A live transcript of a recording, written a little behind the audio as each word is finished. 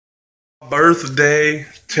Birthday,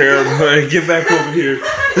 terrible. Get back over here.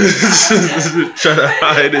 Try to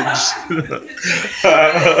hide it.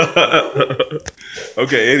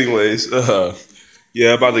 Okay, anyways,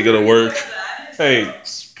 yeah, about to go to work. Hey,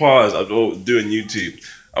 pause. I'm doing YouTube.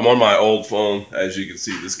 I'm on my old phone. As you can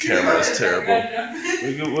see, this camera is terrible.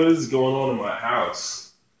 What is going on in my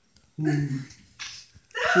house?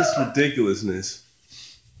 This ridiculousness.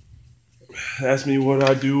 Ask me what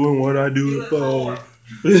I do and what I do for.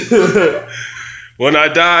 When I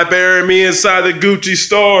die, bury me inside the Gucci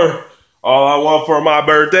store. All I want for my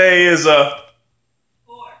birthday is a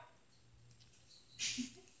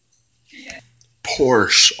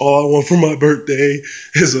Porsche. All I want for my birthday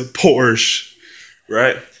is a Porsche.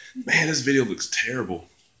 Right? Man, this video looks terrible.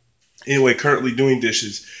 Anyway, currently doing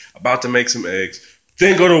dishes. About to make some eggs.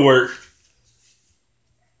 Then go to work.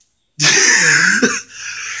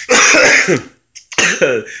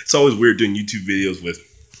 It's always weird doing YouTube videos with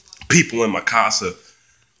people in my casa.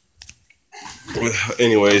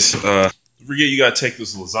 Anyways, forget you gotta take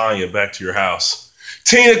this lasagna back to your house.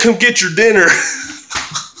 Tina, come get your dinner.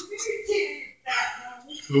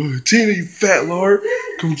 Oh, Tina, you fat lord,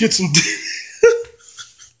 come get some dinner.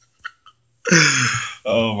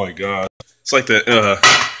 Oh my god. It's like that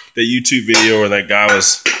YouTube video where that guy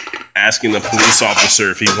was asking the police officer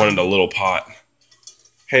if he wanted a little pot.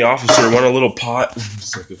 Hey, officer, want a little pot?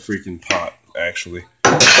 It's like a freaking pot, actually.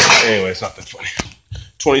 Anyway, it's not that funny.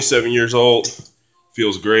 27 years old.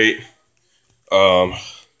 Feels great. Yep.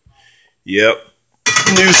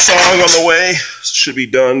 New song on the way. Should be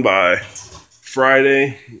done by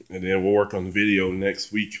Friday. And then we'll work on the video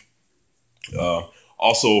next week.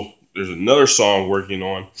 Also, there's another song working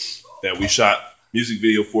on that we shot music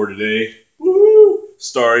video for today. Woo!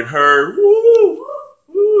 Starring her. Woo!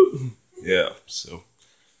 Woo! Yeah, so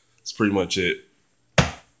that's pretty much it.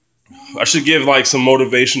 I should give like some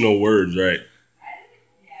motivational words, right?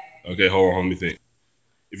 Okay, hold on, let me think.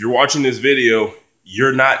 If you're watching this video,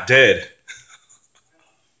 you're not dead.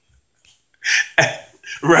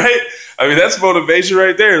 Right? I mean, that's motivation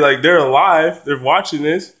right there. Like, they're alive. They're watching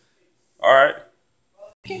this. All right.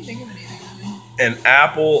 I can't think of anything. An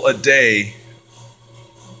apple a day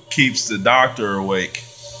keeps the doctor awake.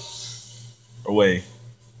 Away.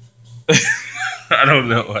 I don't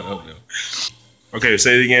know. Okay,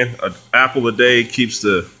 say it again. An apple a day keeps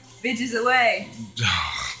the bitches away.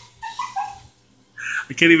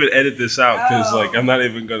 I can't even edit this out because, like, I'm not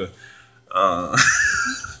even gonna.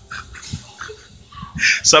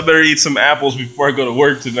 So I better eat some apples before I go to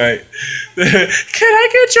work tonight. Can I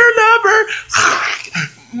get your number?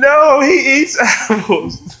 No, he eats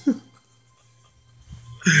apples.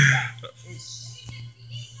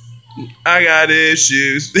 I got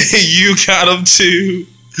issues. You got them too.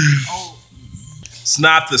 It's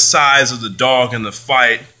not the size of the dog in the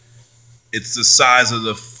fight. It's the size of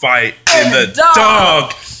the fight in the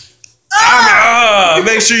dog.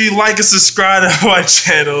 Make sure you like and subscribe to my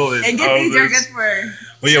channel. And get these yogurts for.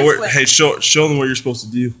 Well, yeah, hey, show them what you're supposed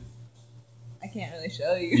to do. I can't really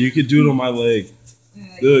show you. You could do it on my leg.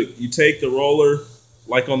 Look, you take the roller,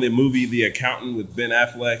 like on the movie The Accountant with Ben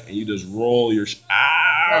Affleck, and you just roll your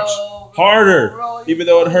ouch harder, even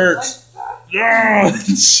though it hurts.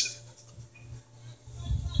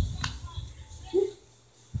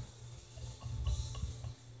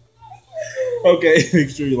 Okay,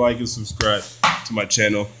 make sure you like and subscribe to my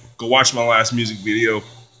channel. Go watch my last music video.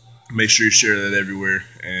 Make sure you share that everywhere.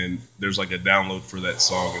 And there's like a download for that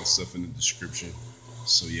song and stuff in the description.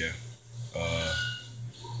 So yeah.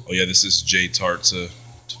 Oh yeah, this is J Tartza.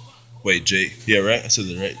 Wait, J. Yeah, right? I said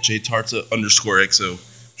that right. J Tartza _XO. You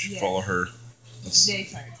should follow her. It's J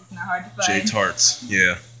Tarts. It's not hard to find. J Tarts.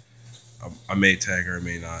 Yeah. I may tag her. I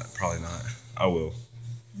may not. Probably not. I will.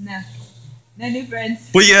 No. No new friends.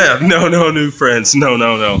 But yeah, no new friends. No.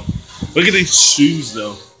 Look at these shoes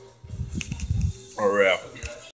though. All right.